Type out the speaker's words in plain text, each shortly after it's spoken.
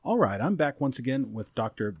right, I'm back once again with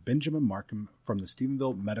Dr. Benjamin Markham from the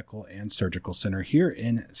Stephenville Medical and Surgical Center here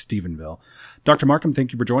in Stephenville. Dr. Markham,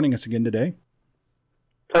 thank you for joining us again today.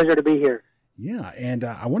 Pleasure to be here. Yeah, and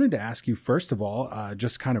I wanted to ask you, first of all,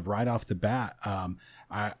 just kind of right off the bat,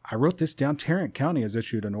 I wrote this down. Tarrant County has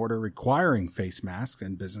issued an order requiring face masks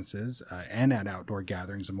in businesses and at outdoor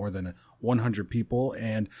gatherings of more than 100 people.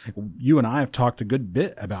 And you and I have talked a good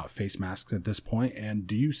bit about face masks at this point. And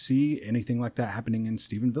do you see anything like that happening in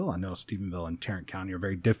Stephenville? I know Stephenville and Tarrant County are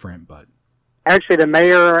very different, but... Actually, the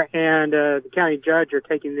mayor and the county judge are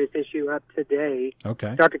taking this issue up today.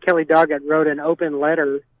 Okay. Dr. Kelly Doggett wrote an open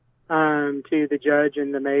letter to the judge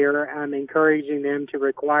and the mayor, encouraging them to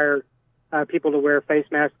require people to wear face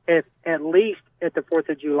masks, at least at the 4th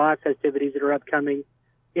of July festivities that are upcoming,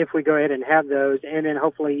 if we go ahead and have those, and then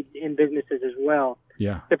hopefully in businesses as well.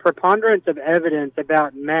 Yeah. The preponderance of evidence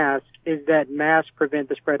about masks is that masks prevent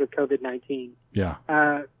the spread of COVID-19. Yeah.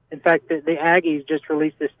 In fact, the Aggies just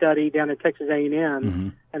released a study down at Texas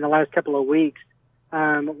A&M in the last couple of weeks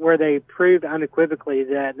where they proved unequivocally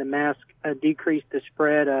that the mask decreased the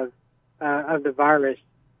spread of the virus.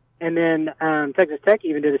 And then Texas Tech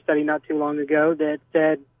even did a study not too long ago that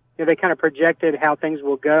said, they kind of projected how things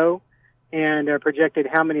will go and projected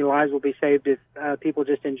how many lives will be saved if people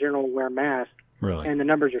just in general wear masks. Really? And the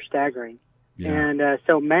numbers are staggering. Yeah. And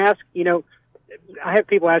so masks, I have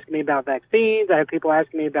people asking me about vaccines. I have people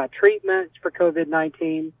asking me about treatments for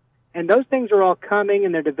COVID-19. And those things are all coming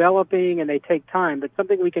and they're developing and they take time. But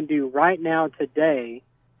something we can do right now today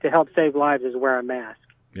to help save lives is wear a mask.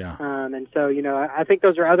 Yeah. And so, I think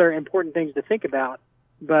those are other important things to think about.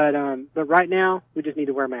 But right now, we just need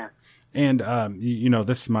to wear masks. And,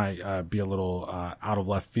 this might be a little out of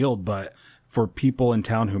left field, but for people in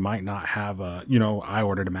town who might not have I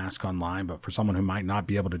ordered a mask online, but for someone who might not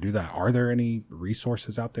be able to do that, are there any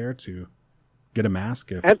resources out there to get a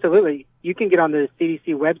mask? Absolutely. You can get on the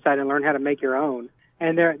CDC website and learn how to make your own.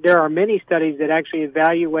 And there are many studies that actually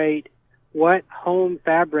evaluate what home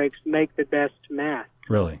fabrics make the best mask.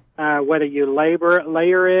 Really? Whether you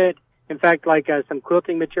layer it. In fact, like some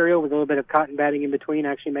quilting material with a little bit of cotton batting in between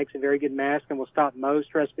actually makes a very good mask and will stop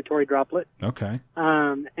most respiratory droplets. Okay.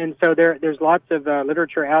 And so there's lots of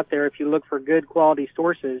literature out there if you look for good quality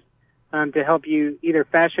sources to help you either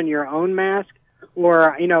fashion your own mask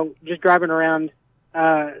or, just driving around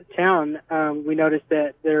town, we noticed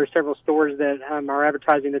that there are several stores that are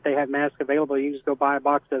advertising that they have masks available. You can just go buy a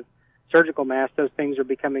box of surgical masks. Those things are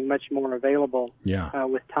becoming much more available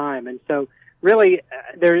with time. And so really,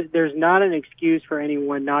 there's not an excuse for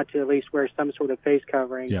anyone not to at least wear some sort of face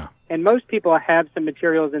covering. Yeah. And most people have some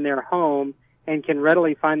materials in their home and can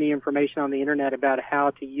readily find the information on the internet about how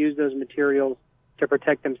to use those materials to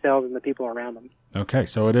protect themselves and the people around them. Okay,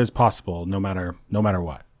 so it is possible, no matter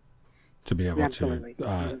what, to be able Absolutely.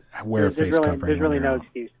 to wear a face covering. There's really no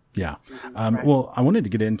excuse. Yeah. Right. Well, I wanted to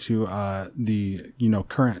get into the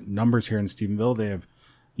current numbers here in Stephenville. They have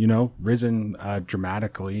risen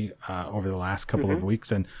dramatically over the last couple of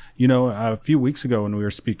weeks. And a few weeks ago when we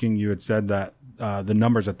were speaking, you had said that the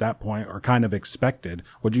numbers at that point are kind of expected.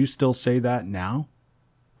 Would you still say that now?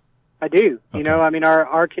 I do. Okay.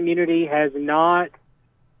 Our community has not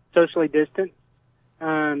socially distanced.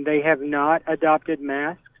 They have not adopted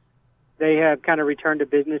masks. They have kind of returned to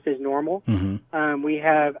business as normal. We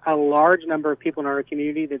have a large number of people in our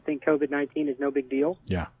community that think COVID-19 is no big deal.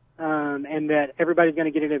 Yeah. And that everybody's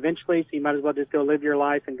going to get it eventually, so you might as well just go live your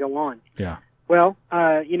life and go on. Yeah. Well,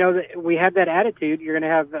 we have that attitude. You're going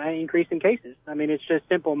to have an increase in cases. It's just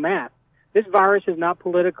simple math. This virus is not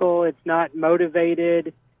political. It's not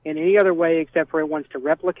motivated in any other way except for it wants to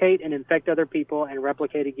replicate and infect other people and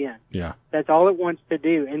replicate again. Yeah. That's all it wants to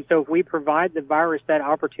do. And so if we provide the virus that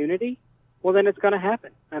opportunity, well, then it's going to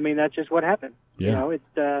happen. That's just what happens. Yeah.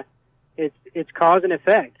 It's cause and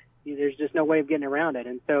effect. There's just no way of getting around it.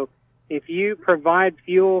 And so if you provide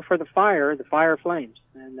fuel for the fire flames.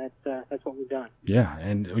 And that's what we've done. Yeah.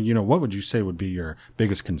 And, what would you say would be your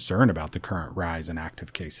biggest concern about the current rise in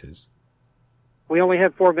active cases? We only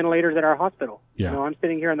have 4 ventilators at our hospital. Yeah. I'm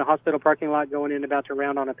sitting here in the hospital parking lot going in, about to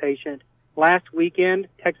round on a patient. Last weekend,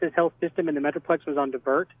 Texas Health System in the Metroplex was on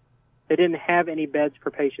divert. They didn't have any beds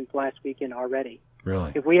for patients last weekend already.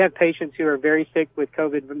 Really? If we have patients who are very sick with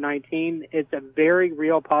COVID-19, it's a very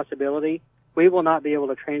real possibility we will not be able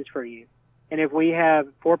to transfer you. And if we have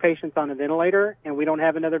 4 patients on a ventilator and we don't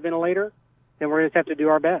have another ventilator, then we're going to have to do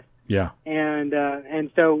our best. Yeah. And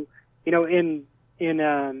so, in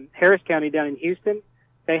Harris County down in Houston,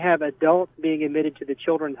 they have adults being admitted to the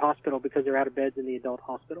children's hospital because they're out of beds in the adult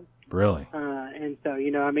hospital. Really? And so,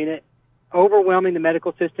 overwhelming the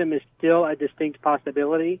medical system is still a distinct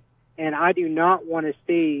possibility. and I do not want to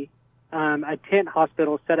see a tent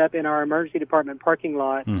hospital set up in our emergency department parking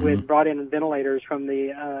lot with brought-in ventilators from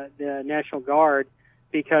the National Guard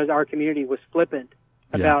because our community was flippant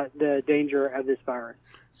about the danger of this virus.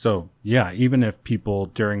 So, yeah, even if people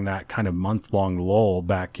during that kind of month-long lull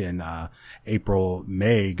back in April,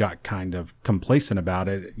 May got kind of complacent about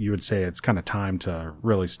it, you would say it's kind of time to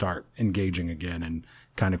really start engaging again and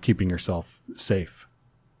kind of keeping yourself safe.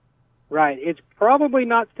 Right. It's probably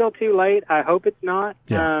not still too late. I hope it's not.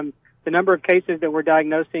 Yeah. The number of cases that we're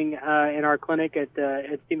diagnosing in our clinic at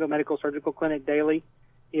Steamboat Medical Surgical Clinic daily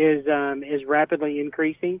is rapidly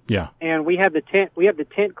increasing. Yeah. And we have the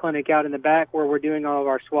tent clinic out in the back where we're doing all of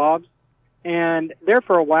our swabs. And there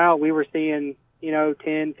for a while we were seeing,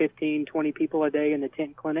 10, 15, 20 people a day in the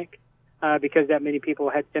tent clinic because that many people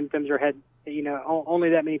had symptoms or had, only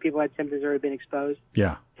that many people had symptoms or had been exposed.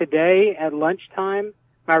 Yeah. Today at lunchtime,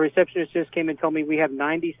 my receptionist just came and told me we have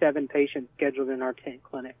 97 patients scheduled in our tent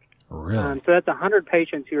clinic. Really? So that's 100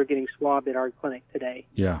 patients who are getting swabbed at our clinic today.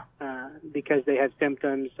 Yeah. Because they have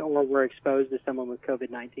symptoms or were exposed to someone with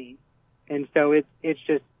COVID-19. And so it's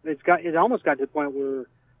almost got to the point where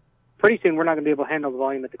pretty soon we're not going to be able to handle the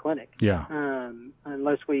volume at the clinic. Yeah.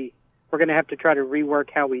 Unless we're going to have to try to rework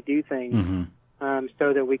how we do things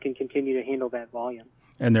so that we can continue to handle that volume.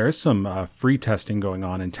 And there is some free testing going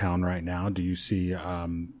on in town right now. Do you see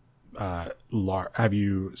have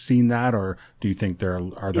you seen that, or do you think there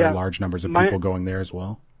are large numbers of people going there as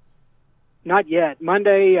well? Not yet.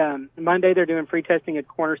 Monday they're doing free testing at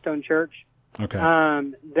Cornerstone Church. Okay.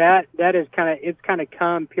 That is kind of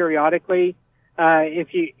come periodically.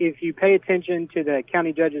 If you pay attention to the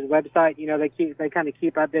county judge's website, they kind of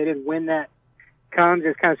keep updated when that comes.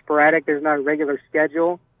 It's kind of sporadic. There's not a regular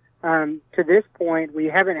schedule. To this point, we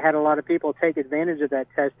haven't had a lot of people take advantage of that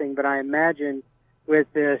testing, but I imagine with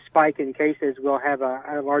the spike in cases, we'll have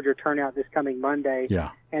a larger turnout this coming Monday.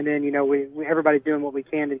 Yeah. And then, everybody's doing what we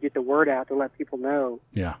can to get the word out to let people know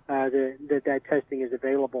that testing is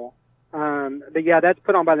available. But yeah, that's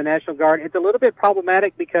put on by the National Guard. It's a little bit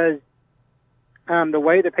problematic because the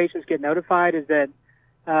way the patients get notified is that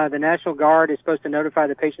the National Guard is supposed to notify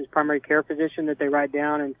the patient's primary care physician that they write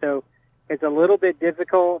down, and so it's a little bit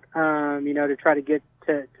difficult, to try to get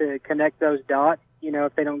to connect those dots,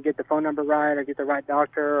 if they don't get the phone number right or get the right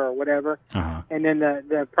doctor or whatever. Uh-huh. And then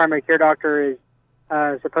the primary care doctor is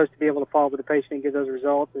supposed to be able to follow with the patient and get those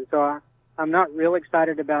results. And so I'm not real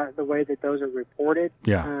excited about the way that those are reported.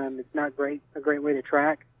 Yeah. It's not a great way to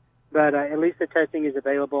track. But at least the testing is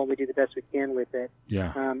available, and we do the best we can with it.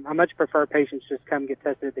 Yeah. I much prefer patients just come get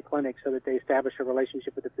tested at the clinic so that they establish a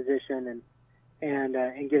relationship with the physician and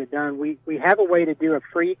get it done. We have a way to do a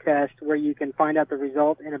free test where you can find out the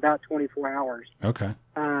result in about 24 hours. Okay.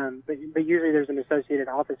 But usually there's an associated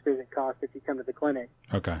office visit cost if you come to the clinic.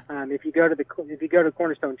 Okay. If you go to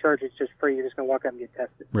Cornerstone Church, it's just free. You're just going to walk up and get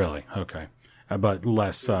tested. Really? Okay. But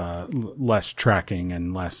less tracking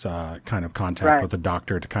and less kind of contact with the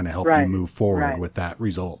doctor to kind of help you move forward with that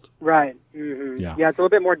result. Right. Mm-hmm. Yeah, it's a little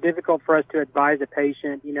bit more difficult for us to advise a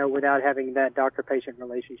patient, without having that doctor-patient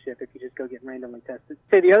relationship if you just go get randomly tested.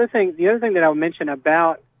 So the other thing that I'll mention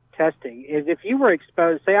about testing is if you were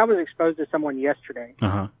exposed, say I was exposed to someone yesterday,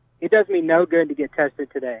 it does me no good to get tested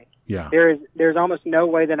today. Yeah. There's almost no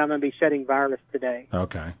way that I'm going to be shedding virus today.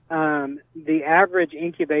 Okay. The average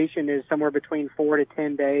incubation is somewhere between 4 to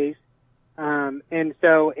 10 days. And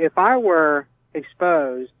so if I were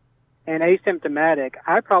exposed and asymptomatic,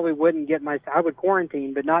 I probably wouldn't I would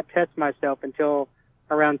quarantine, but not test myself until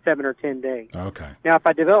around 7 or 10 days. Okay. Now, if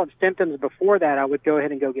I developed symptoms before that, I would go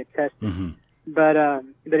ahead and go get tested. Mm-hmm. But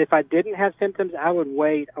if I didn't have symptoms, I would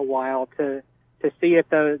wait a while to see if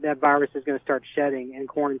that virus is going to start shedding and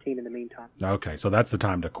quarantine in the meantime. Okay, so that's the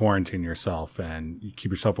time to quarantine yourself and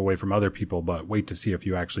keep yourself away from other people, but wait to see if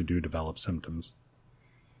you actually do develop symptoms.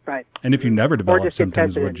 Right. And if you never develop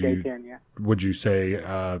symptoms, would you say,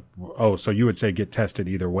 so you would say get tested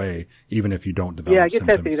either way, even if you don't develop symptoms? Yeah,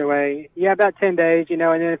 get tested either way. Yeah, about 10 days, and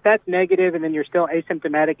then if that's negative and then you're still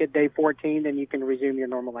asymptomatic at day 14, then you can resume your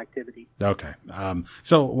normal activity. Okay.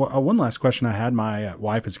 So one last question I had. My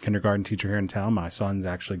wife is a kindergarten teacher here in town. My son's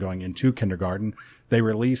actually going into kindergarten. They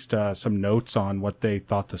released some notes on what they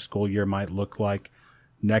thought the school year might look like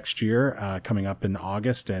next year, coming up in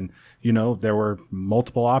August. And, there were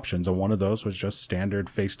multiple options. And one of those was just standard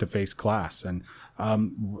face-to-face class. And,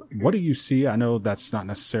 what do you see? I know that's not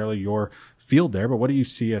necessarily your field there, but what do you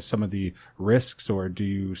see as some of the risks, or do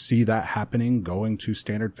you see that happening, going to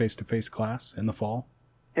standard face-to-face class in the fall?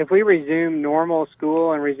 If we resume normal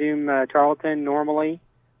school and resume Tarleton normally,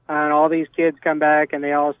 and all these kids come back and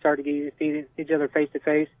they all start to see each other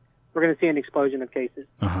face-to-face, we're going to see an explosion of cases.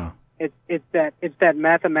 Uh-huh. it's that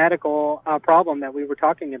mathematical problem that we were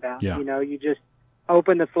talking about. Yeah. You know, you just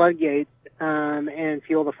open the floodgates and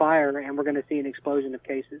fuel the fire, and we're going to see an explosion of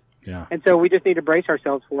cases. Yeah. And so we just need to brace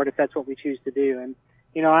ourselves for it if that's what we choose to do. And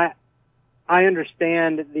you know, I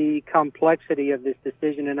understand the complexity of this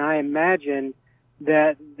decision, and I imagine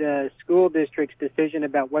that the school district's decision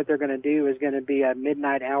about what they're going to do is going to be a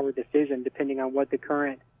midnight hour decision, depending on what the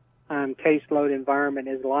current caseload environment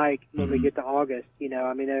is like when we get to August. You know,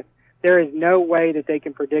 I mean, there is no way that they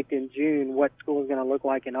can predict in June what school is going to look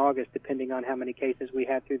like in August, depending on how many cases we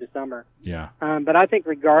have through the summer. Yeah. But I think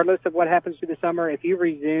regardless of what happens through the summer, if you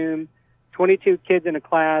resume 22 kids in a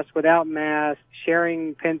class without masks,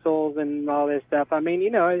 sharing pencils and all this stuff, I mean, you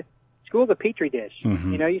know, school's a petri dish.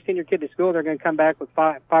 You know, you send your kid to school, they're going to come back with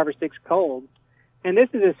five or six colds. And this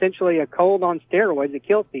is essentially a cold on steroids that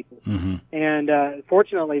kills people. And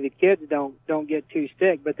fortunately, the kids don't get too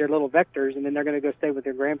sick, but they're little vectors, and then they're going to go stay with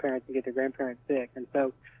their grandparents and get their grandparents sick. And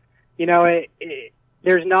so, you know,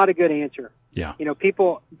 there's not a good answer. Yeah. You know,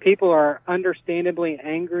 people are understandably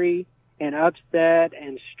angry and upset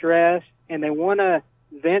and stressed, and they want to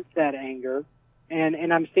vent that anger.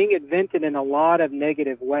 And I'm seeing it vented in a lot of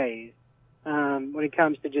negative ways. When it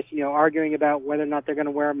comes to just, you know, arguing about whether or not they're going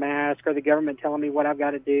to wear a mask, or the government telling me what I've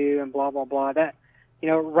got to do, and blah, blah, blah. That, you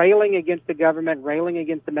know, railing against the government, railing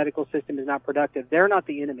against the medical system is not productive. They're not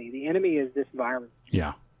the enemy. The enemy is this virus.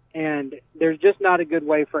 Yeah. And there's just not a good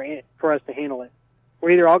way for us to handle it.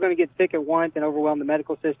 We're either all going to get sick at once and overwhelm the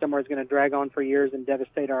medical system, or it's going to drag on for years and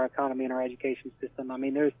devastate our economy and our education system. I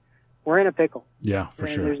mean, we're in a pickle. Yeah, for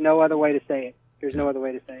sure. There's no other way to say it. There's no other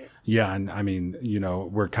way to say it. Yeah, and I mean, you know,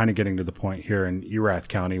 we're kind of getting to the point here in Erath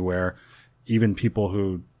County where even people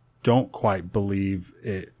who don't quite believe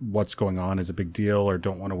what's going on is a big deal, or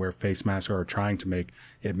don't want to wear face masks, or are trying to make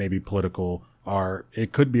it maybe political,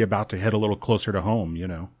 it could be about to hit a little closer to home, you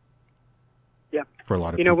know. Yeah. For a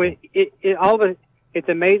lot of people. You know, it's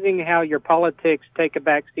amazing how your politics take a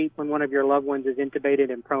back seat when one of your loved ones is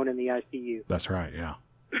intubated and prone in the ICU. That's right, yeah.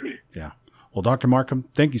 Yeah. Well, Dr. Markham,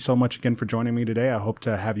 thank you so much again for joining me today. I hope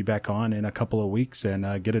to have you back on in a couple of weeks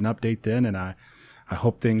and get an update then. And I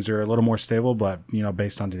hope things are a little more stable, but, you know,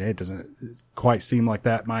 based on today, it doesn't quite seem like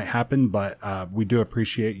that might happen. But we do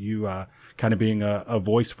appreciate you kind of being a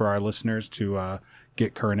voice for our listeners to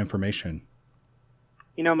get current information.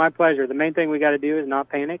 You know, my pleasure. The main thing we got to do is not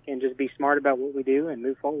panic and just be smart about what we do and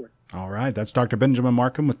move forward. All right. That's Dr. Benjamin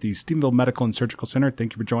Markham with the Stephenville Medical and Surgical Center.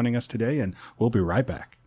 Thank you for joining us today, and we'll be right back.